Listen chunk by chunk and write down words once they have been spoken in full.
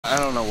I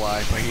don't know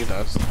why, but he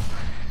does.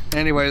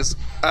 Anyways,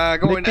 going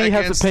McBee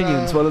has against,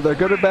 opinions, whether they're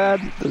good or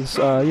bad is,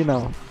 you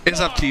know.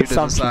 It's up to you to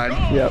decide.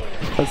 Yep,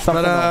 that's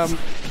something else.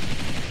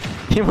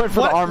 He went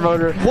for the arm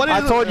rotor.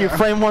 I told you,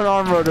 frame one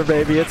arm rotor,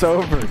 baby. It's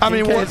over. I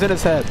mean, what's in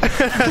his head?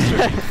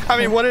 I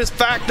mean, what is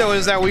fact though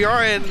is that we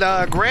are in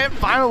grand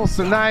finals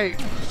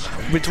tonight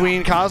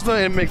between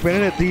Kazma and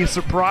McBenedict. The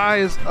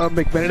surprise of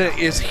McBenedict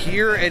is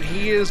here, and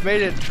he has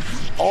made it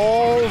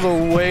all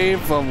the way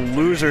from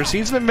losers.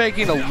 He's been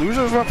making a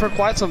losers run for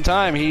quite some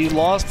time. He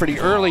lost pretty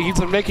early. He's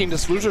been making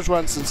this losers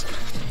run since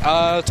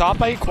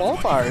top 8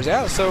 qualifiers.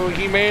 Yeah, so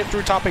he made it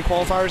through top 8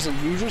 qualifiers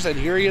and losers, and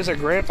here he is at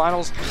grand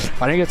finals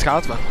fighting against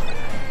Kazma.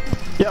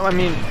 Yeah, I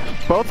mean,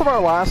 both of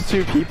our last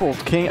two people,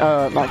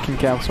 not King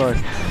Cam, sorry,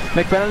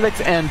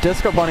 McBenedict and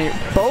Disco Bunny,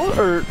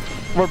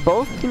 were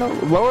both, you know,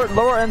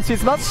 lower end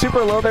seeds, not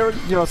super low. They were,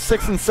 you know,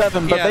 6 and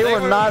 7, but yeah,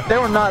 they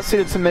were not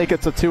seeded to make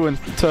it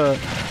to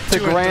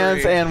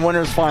grands and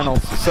winners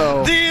finals.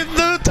 So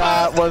the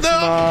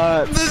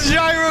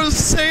gyro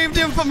saved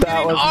him from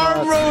getting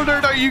arm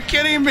rotored. Are you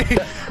kidding me?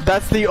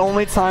 That's the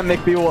only time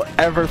McBee will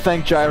ever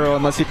thank gyro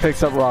unless he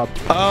picks up Rob.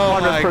 Oh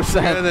 100%.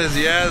 My goodness,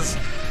 yes.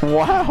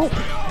 Wow.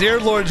 Dear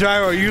Lord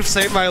Gyro, you've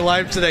saved my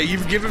life today.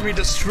 You've given me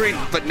the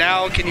strength, but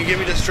now can you give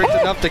me the strength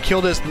enough to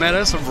kill this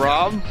menace of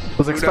Rob?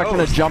 Was expecting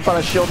to jump on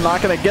a shield,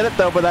 not going to get it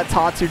though, but that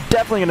Tatsu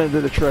definitely going to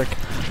do the trick.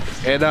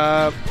 And,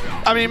 I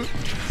mean,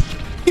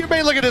 you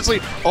may look at this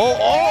lead.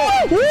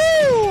 Oh,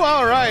 woo!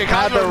 All right.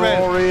 Had the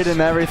roll read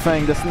and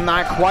everything. Just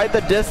not quite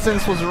the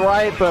distance was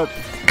right, but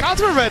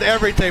Kazma read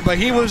everything, but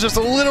he was just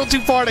a little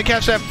too far to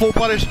catch that full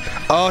punish.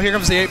 Oh, here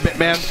comes the 8-bit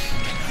man.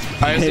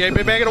 Is the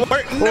 8-bit man gonna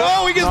work?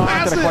 No, he gets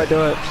past it. Quite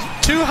do it.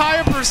 Too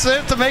high a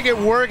percent to make it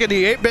work, and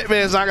the 8-bit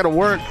man is not gonna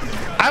work.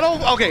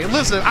 Okay,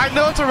 listen, I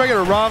know it's a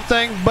regular ROM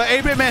thing, but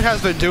 8-bit man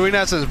has been doing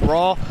that since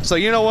Brawl, so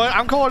you know what?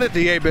 I'm calling it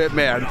the 8-bit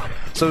man.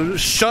 So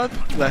shut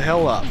the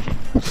hell up.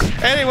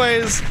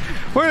 Anyways,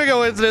 we're gonna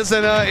go into this,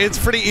 and it's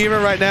pretty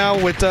even right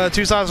now with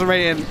 2 sides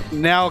remaining, and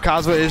now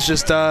Kazma is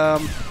just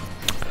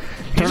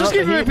he's just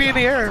keeping McBee in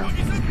the air.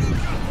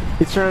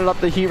 He's turning up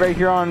the heat right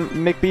here on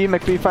McBee.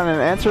 McBee finding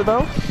an answer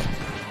though.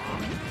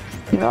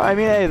 You know, I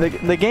mean, hey,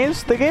 the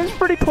game's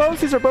pretty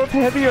close. These are both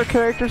heavier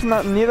characters,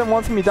 and neither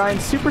wants to be dying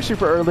super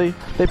early.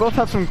 They both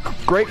have some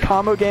great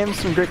combo games,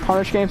 some great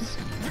punish games,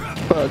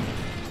 but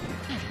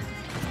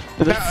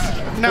this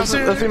is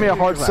gonna be a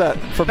hard set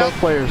for both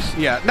players.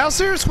 Yeah. Now,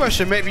 serious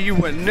question. Maybe you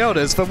wouldn't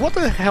notice, but what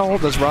the hell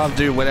does Rob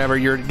do whenever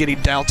you're getting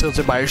down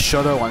tilted by a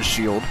Shadow on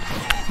shield?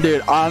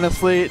 Dude,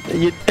 honestly,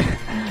 I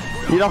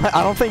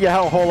don't think you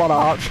have a whole lot of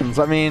options.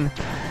 I mean,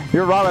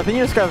 you're Rob. I think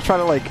you just gotta try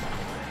to like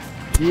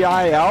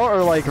DI out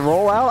or like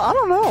roll out. I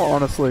don't know,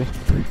 honestly.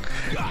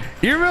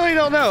 You really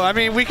don't know. I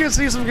mean, we can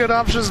see some good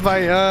options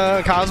by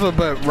Kazma,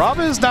 but Rob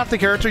is not the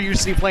character you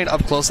see playing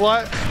up close a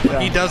lot.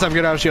 Yeah. He does have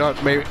good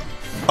options. Maybe.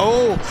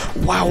 Oh,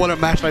 wow, what a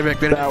match by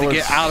McBenedict to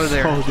get out of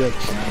there. So good.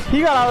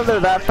 He got out of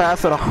there that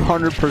fast at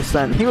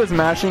 100%. He was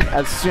mashing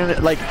as soon as,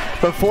 like,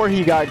 before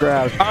he got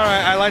grabbed. All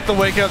right, I like the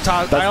wake up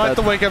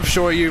the wake up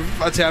short you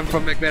attempt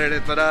from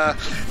McBenedict, but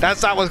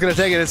that's not what's going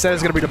to take it. Instead,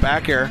 it's going to be the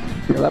back air.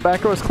 Yeah, that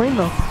back air was clean,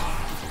 though.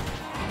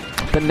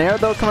 The Nair,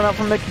 though, coming out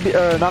from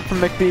McBee, not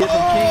from McBee, it's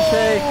from King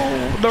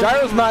K.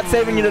 Gyro's not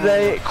saving you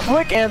today.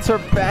 Quick answer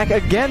back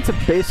again to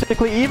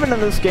basically even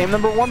in this game.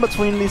 Number 1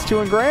 between these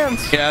two in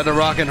grands. Yeah, the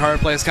rock and hard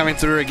play is coming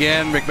through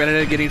again.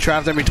 McBenedict getting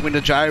trapped in between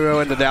the gyro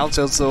and the down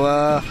tilt. So,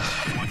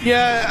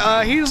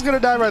 yeah, he's going to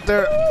die right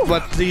there.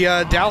 But the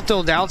down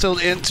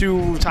tilt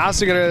into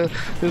Tatsu going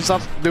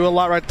to do a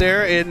lot right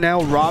there. And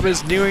now Rob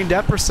is nearing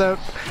death percent.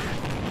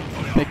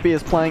 McBee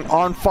is playing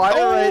on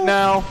fire right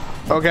now.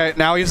 Okay,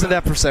 now he's in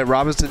death percent.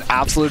 Rob is in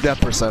absolute death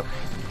percent.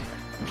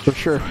 For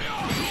sure.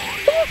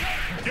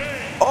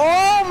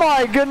 Oh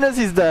my goodness,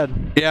 he's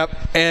dead.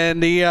 Yep,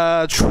 and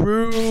the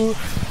true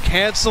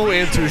cancel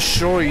into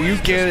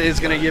Shoryuken is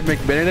going to give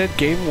McBenedict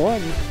game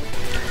 1.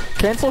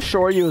 Cancel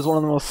Shoryu is one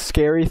of the most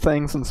scary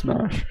things in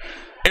Smash.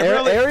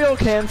 Aerial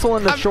cancel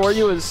in the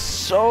Shoryu is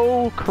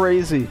so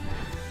crazy.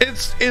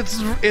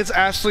 It's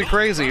actually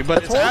crazy,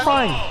 but it's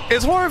horrifying.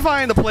 It's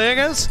horrifying to play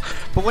against,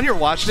 but when you're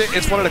watching it,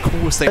 it's one of the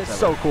coolest things ever. It's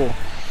so cool.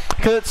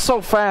 Because it's so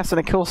fast and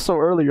it kills so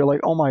early, you're like,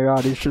 oh my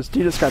god, he just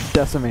got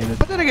decimated.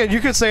 But then again, you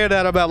could say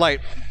that about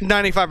like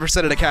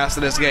 95% of the cast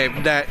in this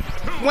game, that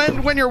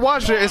when you're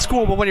watching it, it's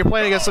cool, but when you're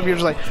playing against them, you're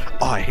just like,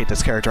 oh, I hate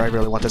this character, I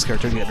really want this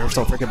character to get nerfed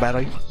so freaking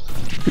badly.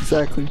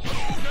 Exactly.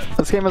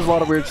 This game has a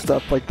lot of weird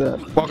stuff like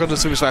that. Welcome to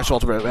Super Smash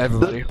Ultimate,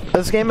 everybody.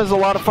 This game is a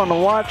lot of fun to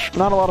watch,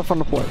 not a lot of fun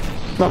to play.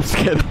 No, I'm just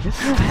kidding.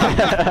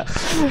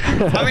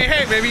 I mean,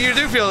 hey, maybe you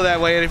do feel that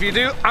way, and if you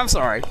do, I'm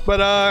sorry.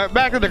 But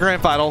back in the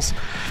grand finals,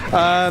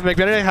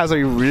 McBenedict has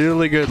a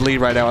really good lead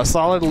right now, a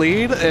solid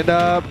lead, and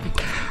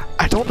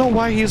I don't know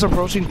why he's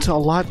approaching to a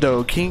lot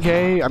though.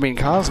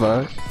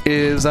 Kazma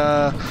is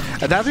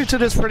adapting to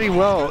this pretty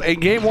well. In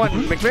game 1,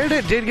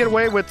 McBenedict did get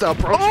away with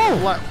approaching a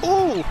lot.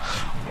 Ooh,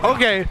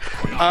 okay,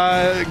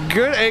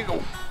 good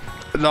angle.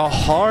 The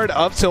hard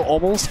up tilt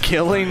almost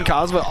killing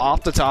Kazma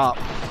off the top.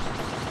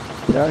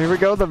 Yeah, here we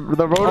go. The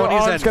rotor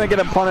arm's gonna get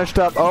him punished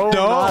up. Oh,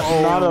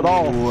 no. not at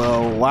all.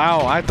 Oh,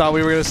 wow, I thought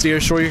we were gonna see a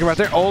Shoryuken right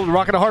there. Oh,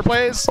 rocking a hard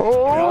plays.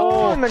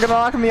 Oh, and they're gonna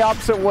knock him the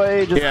opposite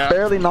way. Just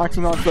barely knocks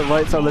him onto the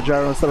right side of the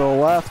gyro instead of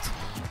the left.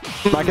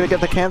 Not gonna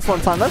get the cancel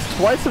in time. That's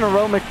twice in a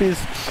row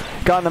McBee's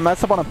gotten a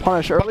mess up on a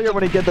punish. Earlier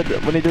when he did the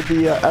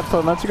F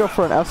tilt, meant to go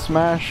for an F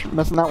smash,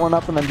 messing that one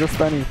up, and then just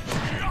then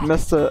he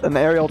missed an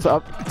aerial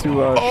to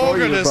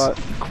Shoryu, but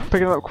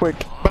picking it up quick.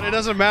 But it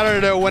doesn't matter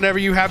though. Whenever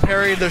you have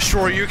parried the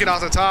Shoryuken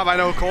off the top, I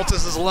know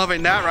Cultist is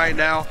loving that right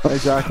now.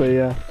 Exactly,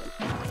 yeah.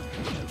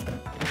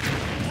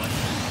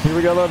 Here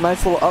we go, though.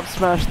 Nice little up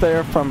smash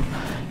there from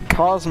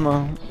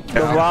Kazma,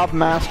 the Rob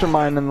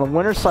Mastermind, and the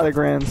winner's side of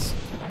Grands.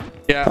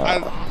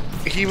 Yeah,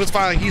 he's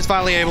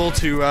finally able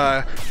to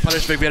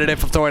punish McBenedict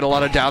for throwing a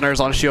lot of downers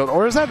on shield,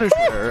 or is that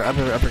Destroyer?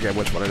 I forget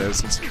which one it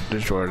is. It's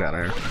Destroyer down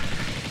there.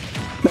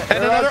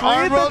 And another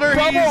arm rotor.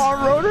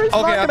 Arm rotor.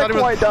 Okay, I thought it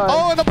was.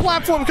 Oh, and the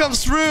platform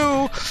comes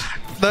through.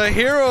 The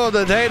hero of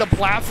the day, the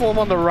platform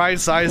on the right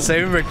side,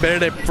 saving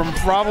McBenedict from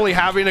probably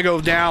having to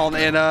go down,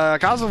 and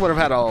Kazma would have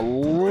had a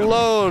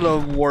load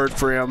of work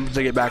for him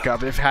to get back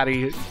up if he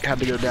had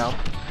to go down.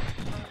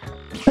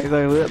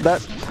 Exactly.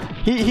 That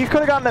he could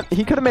have gotten it.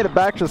 He could have made it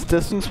back just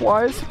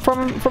distance-wise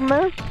from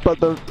there, but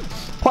the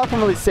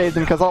platform really saved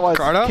him because otherwise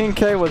King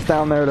K was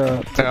down there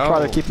to try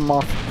to keep him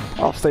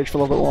off stage for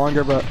a little bit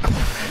longer. But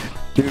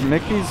dude,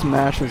 Mickey's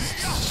mash is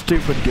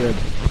stupid good.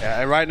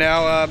 Yeah, and right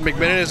now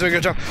McBenedict is doing a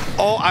good job.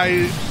 Oh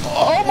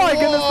my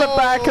goodness, the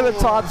back of the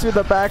Tatsu,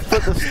 the back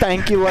foot, the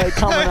stanky leg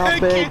coming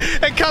out big.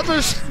 And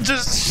Kazma's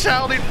just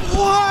shouting,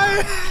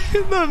 "What?"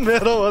 in the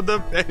middle of the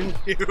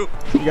venue.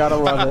 You gotta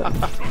love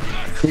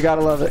it. You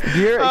gotta love it.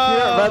 Here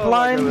at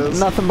Redline,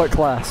 nothing but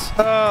class.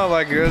 Oh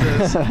my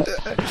goodness.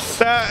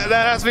 that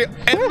has to be.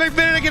 And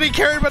McBenedict getting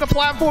carried by the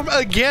platform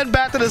again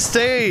back to the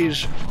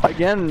stage.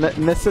 Again,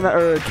 missing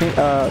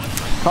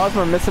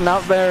Kazma missing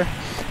out there,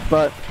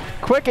 but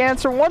quick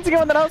answer once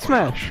again with an out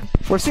smash.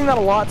 We're seeing that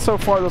a lot so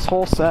far this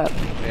whole set.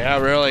 Yeah,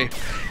 really.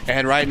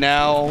 And right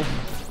now,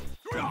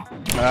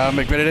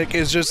 McBenedict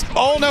is just.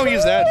 Oh no,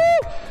 he's dead.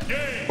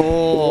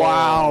 Oh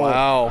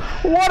wow!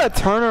 What a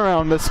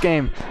turnaround this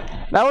game.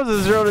 That was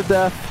a 0 to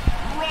death.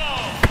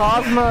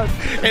 Kazma.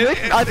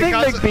 I think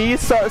McBee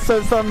said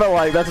something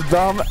like, "That's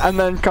dumb," and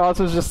then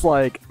Kazma's just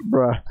like,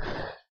 "Bruh."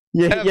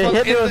 You hit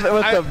me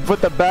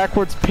with the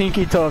backwards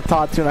pinky toe of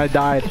Tatsu and I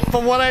died.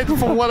 From what I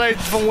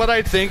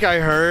think I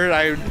heard,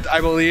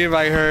 I believe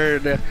I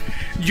heard.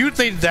 You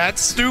think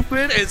that's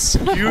stupid?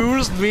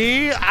 Excuse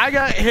me. I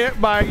got hit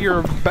by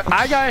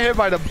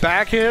the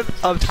back hit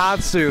of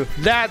Tatsu.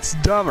 That's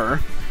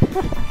dumber.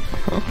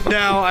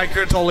 Now I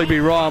could totally be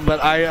wrong,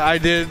 but I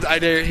did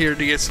hear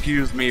the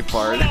excuse me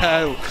part.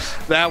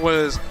 That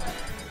was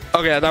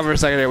okay. I thought for a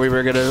second there we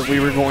were going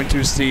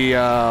to see.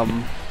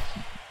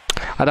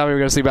 I thought we were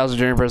going to see Bowser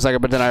Jr. for a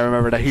second, but then I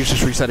remembered that he was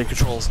just resetting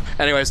controls.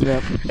 Anyways,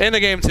 in the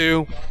game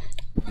 2,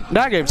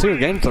 not game 2,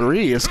 game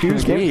 3,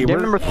 excuse me.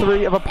 Game number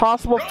 3 of a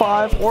possible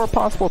 5 or a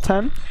possible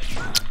 10.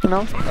 You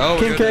know,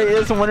 King K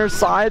is the winner's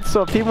side,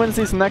 so if he wins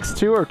these next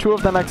 2 or 2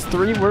 of the next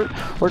 3,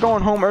 we're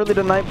going home early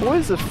tonight,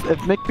 boys. If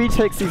McBee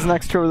takes these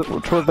next 2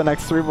 of the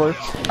next 3, we're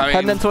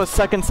heading into a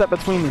second set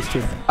between these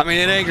 2. I mean,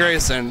 it ain't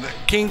Grayson.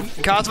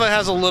 Kazma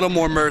has a little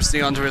more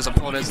mercy onto his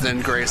opponents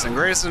than Grayson.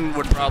 Grayson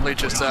would probably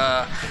just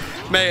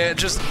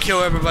kill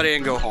everybody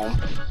and go home.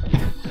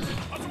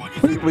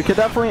 We could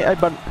definitely,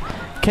 but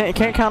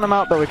can't count him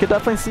out though. We could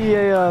definitely see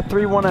a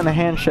 3-1 and a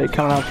handshake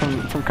coming out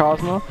from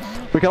Kazma.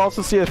 We could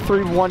also see a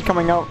 3-1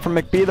 coming out from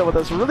McBee though with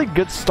this really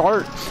good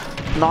start,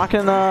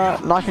 knocking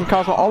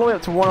Kazma all the way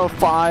up to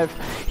 105.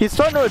 He's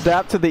starting to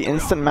adapt to the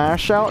instant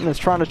mash out and is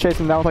trying to chase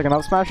him down with like an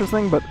up smashes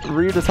thing, but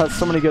Ryu just has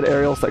so many good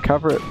aerials that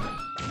cover it.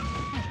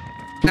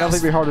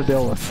 Nothing be hard to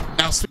deal with.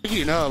 Now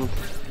speaking of,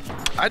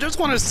 I just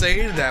want to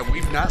say that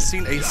we've not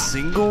seen a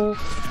single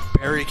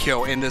parry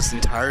kill in this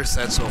entire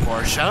set so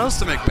far. Shoutouts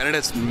to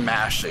McBenedict's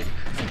mashing.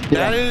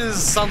 That is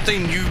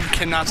something you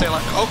cannot say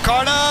like, oh,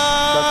 Carter!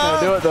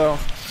 That's gonna do it though.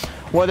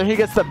 Whether he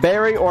gets the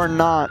berry or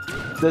not,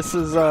 this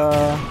is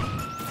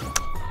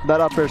that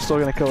up air is still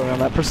gonna kill him on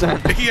that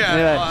percent.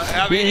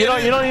 I mean, you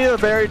don't need a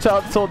berry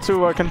to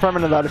confirm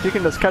into that. If you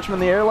can just catch him in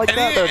the air like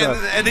that,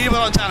 and even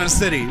on Town and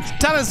City.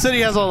 Town and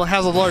City has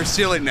a large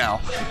ceiling now.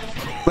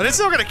 But it's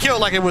still gonna kill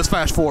like it was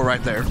Flash 4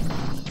 right there.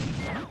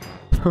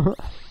 Here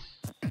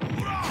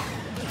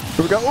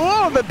we go.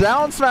 Oh, the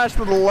down smash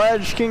to the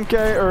ledge. King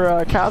K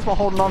or Kazma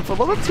holding on for a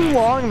little bit too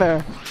long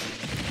there.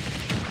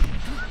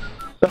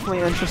 Definitely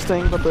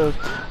interesting, but the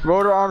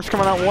rotor arms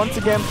coming out once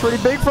again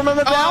pretty big from him.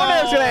 The down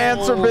air is gonna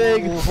answer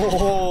big.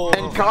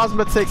 And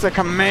Kazma takes a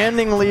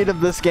commanding lead of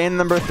this game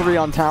number 3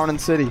 on Town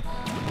and City.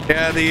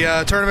 Yeah,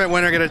 the tournament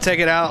winner gonna take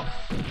it out.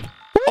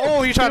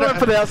 Oh, he tried to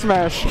for the F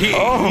smash.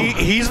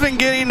 He's been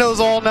getting those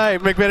all night.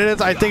 McBenedict,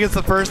 I think it's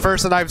the first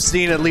person I've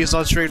seen at least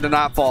on stream to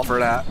not fall for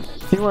that.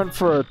 He went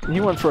for a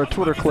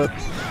Twitter clip.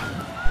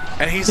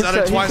 And he's done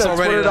it twice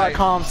already.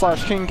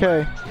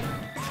 Twitter.com/KingK.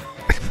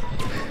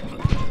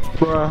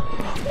 Bruh.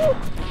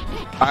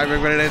 Alright,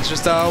 McBenedict,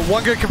 just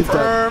one good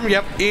confirm.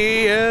 Yep,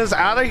 he is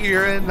out of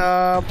here, and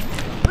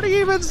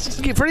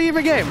pretty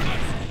even game.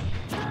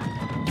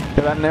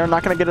 Yeah, that Nair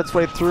not gonna get its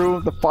way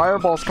through. The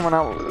fireball's coming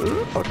out.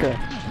 Ooh, okay.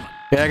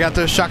 Yeah, I got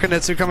the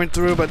Shakunetsu coming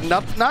through, but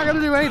not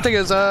gonna do anything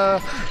as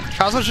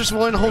Kazma's just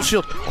willing to hold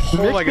shield.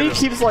 Oh my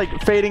goodness. keeps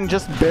like fading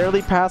just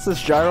barely past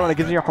this gyro, and it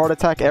gives me a heart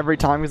attack every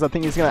time because I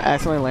think he's gonna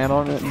accidentally land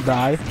on it and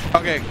die.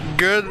 Okay,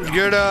 good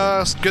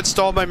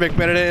stall by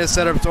McBenedict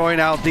instead of throwing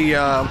out the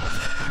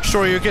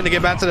Shoryuken to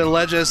get back to the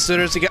ledge as soon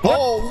as he got.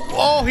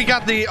 He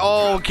got the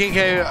King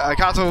K.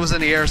 Kazma was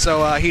in the air,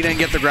 so he didn't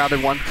get the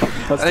grounded one.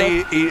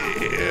 Okay. Okay.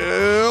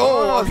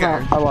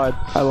 I lied.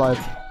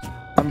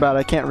 I'm bad.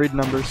 I can't read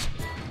numbers.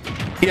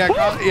 Yeah,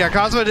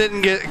 Kazma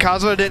didn't get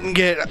grounded.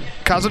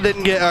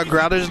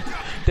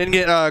 Didn't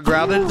get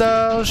grounded.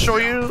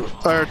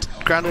 Shoryu or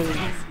grounded.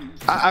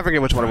 I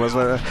forget which one it was.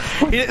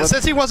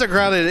 Since he wasn't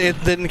grounded,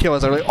 it didn't kill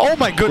us. Like, oh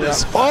my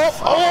goodness!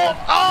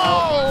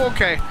 Yeah.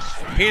 Okay.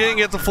 He didn't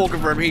get the full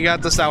confirm. He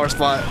got the sour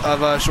spot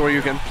of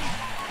Shoryuken.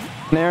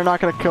 They're not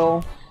gonna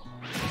kill.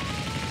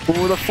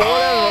 Ooh, the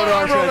forward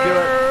rotor's gonna do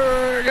it.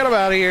 Get him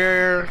out of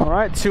here. All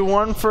right,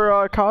 2-1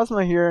 for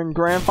Kazma here in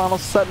Grand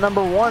Finals set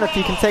number 1. If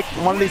he can take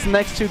one of these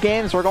next 2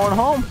 games, we're going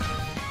home.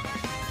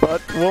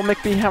 But will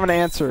McBee have an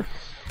answer?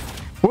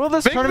 Will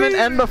this tournament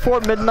end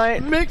before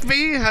midnight?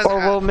 McBee has. Or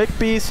will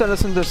McBee send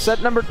us into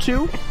set number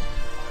 2?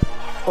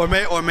 Or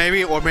maybe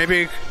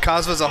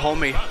Kazma's a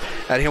homie,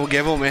 and he'll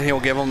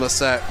give him the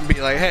set. And be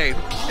like, hey,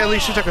 at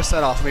least you took a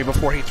set off me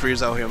before he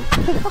 3-0 him.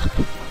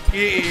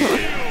 He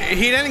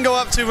didn't go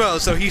up 2-0,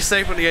 so he's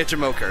safe from the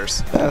HMO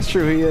curse. That's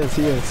true. He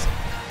is.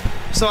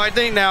 So I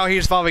think now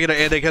he's probably gonna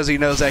end it because he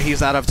knows that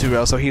he's not up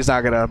 2-0, so he's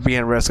not gonna be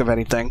in risk of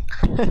anything.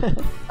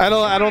 I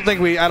don't think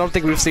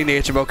we've seen the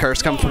HMO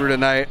curse come through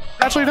tonight.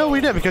 Actually, no,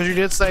 we did because you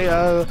did say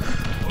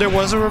there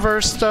was a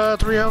reversed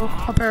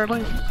 3-0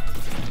 apparently.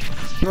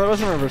 No, there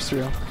wasn't a reverse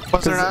 3-0.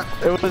 Was there not?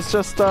 It was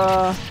just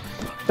the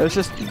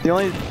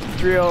only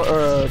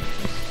 3-0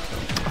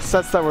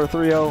 sets that were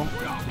 3-0,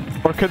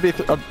 or could be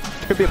a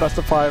best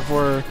of 5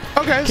 were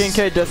King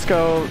K,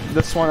 Disco,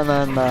 this one, and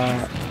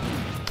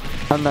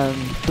then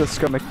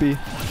Disco McBee.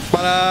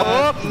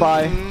 But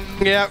bye.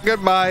 Yeah,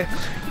 goodbye.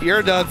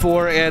 You're done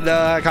for, and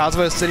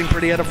Kazma is sitting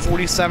pretty at a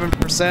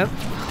 47%,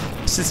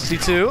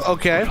 62.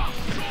 Okay.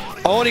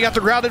 Oh, and he got the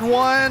grounded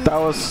one. That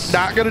was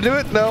not gonna do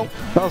it. No.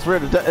 That was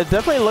weird. It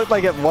definitely looked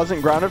like it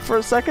wasn't grounded for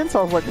a second. So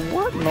I was like,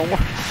 what? No.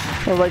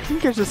 I was like, King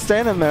K's just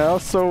standing there. That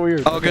was so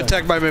weird. Oh, good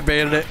tech by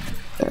McBenedict.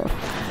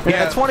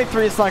 Yeah,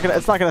 23. It's not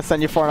gonna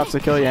send you far enough to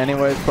kill you,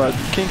 anyways. But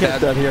King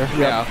K's dead here.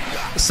 Yeah.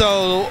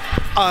 So,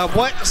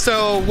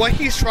 what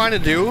he's trying to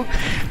do,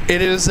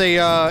 it's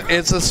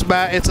a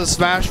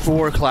Smash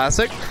 4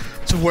 classic,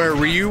 to where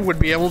Ryu would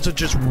be able to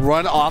just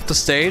run off the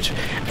stage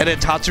and then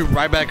Tatsu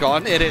right back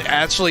on, and it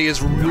actually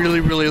is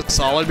really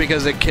solid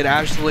because it can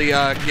actually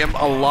give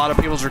a lot of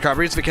people's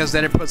recoveries, because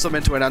then it puts them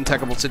into an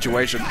untechable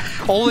situation.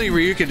 Only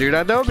Ryu can do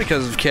that though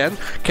because of Ken.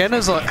 Ken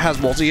has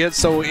multi-hits,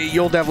 so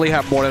you'll definitely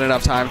have more than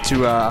enough time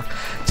to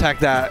tech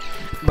that,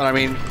 but I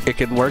mean, it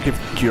can work if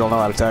you don't know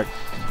how to tech.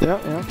 Yeah.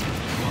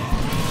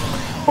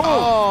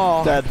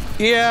 Oh, dead.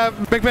 Yeah,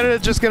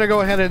 McBenedict just gonna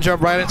go ahead and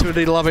jump right into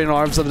the loving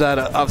arms of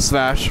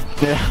Smash.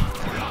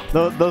 Yeah,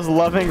 those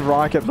loving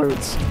rocket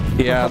boots.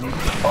 Yeah,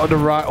 on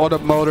the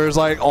motors,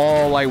 like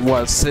all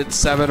what 6,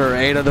 7, or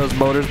 8 of those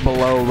motors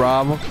below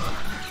Rob.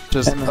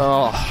 Just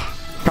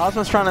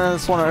Kazma's trying to end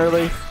this one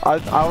early. I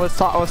was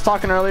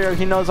talking earlier.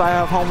 He knows I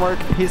have homework.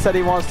 He said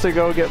he wants to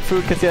go get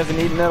food because he hasn't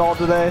eaten it all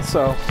today.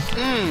 So,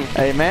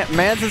 hey,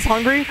 Mans is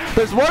hungry.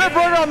 There's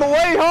Whataburger on the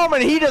way home,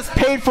 and he just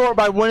paid for it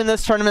by winning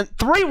this tournament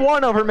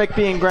 3-1 over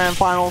McBee in Grand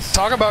Finals.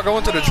 Talk about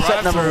going to the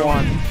set number drive-thru.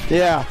 1.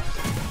 Yeah.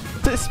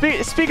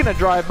 Speaking of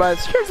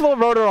drive-bys, here's little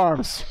rotor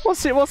arms. We'll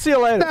see you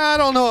later. I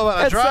don't know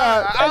about a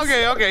drive.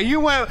 Okay. You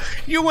went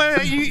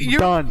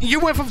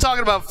from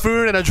talking about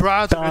food and a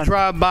drive to a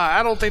drive-by.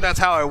 I don't think that's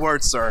how it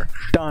works, sir.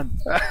 Done.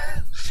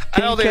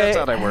 I don't think that's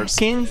how that works.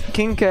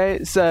 King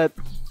K said,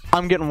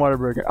 I'm getting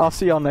Whataburger. I'll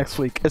see y'all next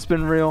week. It's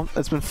been real.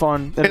 It's been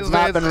fun. It's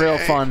not been real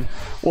fun.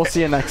 We'll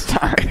see you next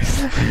time.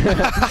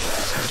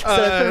 So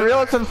it's been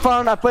real. It's been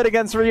fun. I played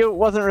against Ryu. It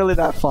wasn't really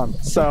that fun.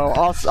 So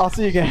I'll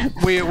see you again.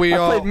 I played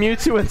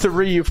Mewtwo into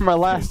Ryu for my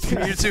last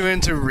Mewtwo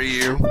into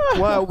Ryu.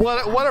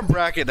 What a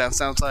bracket that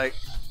sounds like.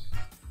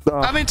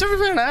 I mean, to be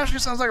fair, it actually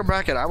sounds like a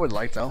bracket I would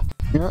like, though.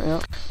 Yeah.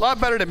 A lot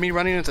better than me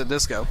running into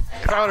Disco.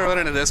 If I would have run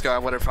into Disco, I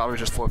would have probably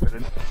just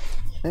forfeited.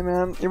 Hey,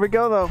 man. Here we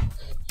go, though.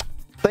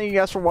 Thank you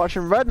guys for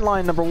watching Red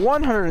Line number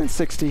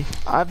 160.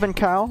 I've been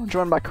Kyle,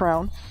 joined by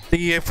Crown.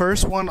 The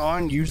first one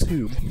on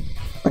YouTube.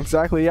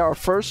 Exactly, yeah, our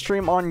first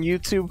stream on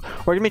YouTube.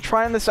 We're gonna be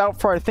trying this out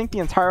for I think the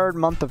entire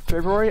month of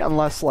February,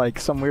 unless like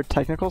some weird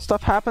technical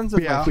stuff happens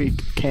and like we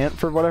can't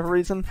for whatever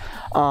reason.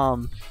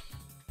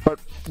 But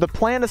the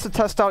plan is to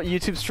test out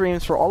YouTube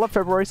streams for all of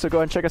February, so go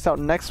ahead and check us out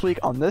next week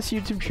on this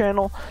YouTube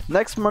channel.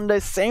 Next Monday,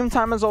 same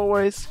time as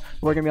always,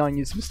 we're gonna be on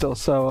YouTube still.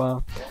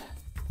 So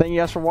thank you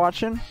guys for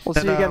watching. We'll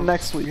see you again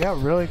next week. Yeah,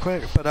 really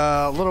quick. But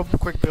little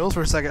quick bills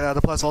for a second.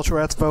 The Plus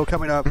Ultra Expo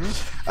coming up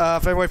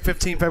February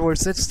 15th, February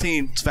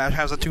 16th. Smash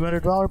has a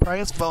 $200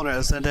 prize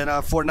bonus. And then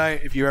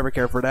Fortnite, if you ever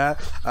care for that,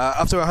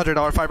 up to a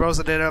 $100 fight bonus.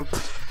 And then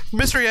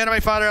Mystery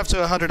Anime Fighter up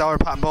to a $100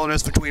 pop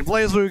bonus between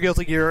BlazBlue,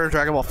 Guilty Gear,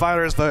 Dragon Ball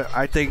FighterZ. But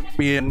I think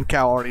me and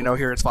Cal already know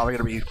here it's probably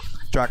going to be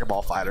Dragon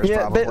Ball FighterZ.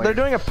 Yeah, they're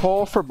doing a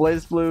poll for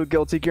BlazBlue,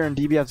 Guilty Gear, and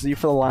DBFZ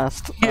for the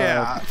last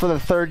for the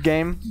third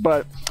game,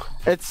 but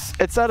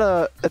it's at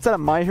a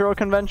My Hero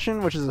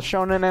convention, which is a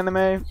shonen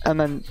anime, and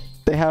then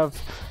they have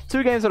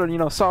 2 games that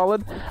are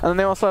solid, and then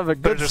they also have a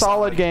good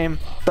solid game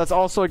that's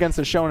also against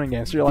a shonen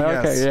game. So you're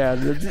like, okay, yeah,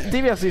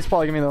 DBFZ is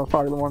probably gonna be the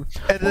popular one.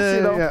 And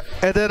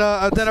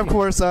then of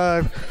course.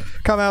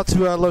 Come out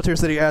to Low Tier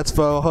City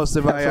Expo,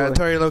 hosted by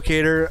Terry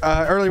Locator.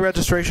 Early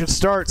registration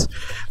starts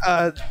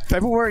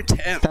February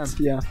 10th.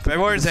 Yeah.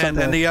 February 10th,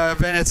 and the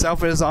event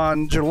itself is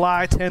on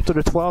July 10th to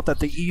the 12th at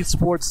the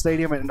Esports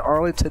Stadium in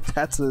Arlington,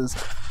 Texas.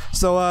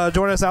 So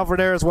join us out for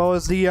there, as well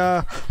as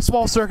the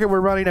small circuit we're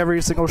running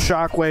every single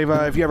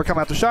Shockwave. If you ever come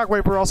out to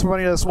Shockwave, we're also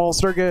running a small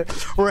circuit.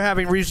 We're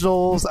having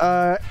regionals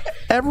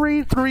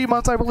every 3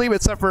 months, I believe,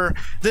 except for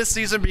this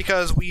season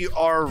because we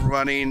are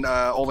running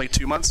only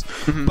 2 months.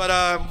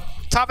 But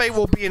Top 8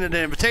 will be in an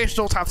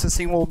invitational. Top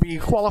 16 will be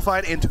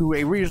qualified into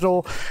a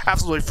regional,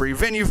 absolutely free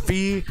venue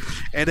fee.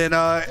 And then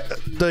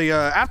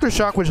the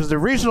Aftershock, which is the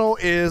regional,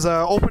 is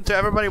open to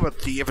everybody,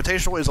 but the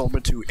invitational is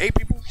open to 8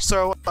 people.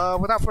 So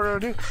without further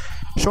ado,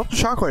 show up to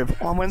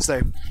Shockwave on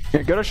Wednesday.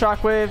 Yeah, go to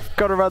Shockwave,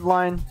 go to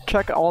Redline,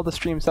 check all the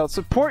streams out.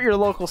 Support your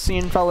local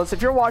scene, fellas.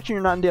 If you're watching,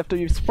 you're not in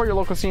DFW, support your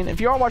local scene.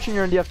 If you are watching,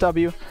 you're in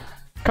DFW.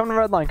 Come to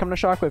Redline, come to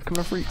Shockwave, come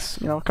to Freaks.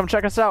 Come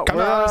check us out. Come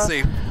to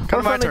Odyssey.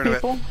 Come to my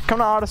tournament. People. Come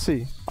to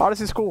Odyssey.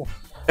 Odyssey's cool.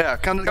 Yeah,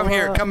 come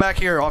here. Come back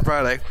here on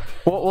Friday.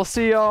 We'll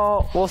see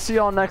y'all. We'll see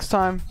y'all next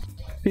time.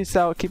 Peace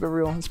out. Keep it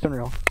real. It's been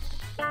real.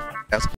 Yes.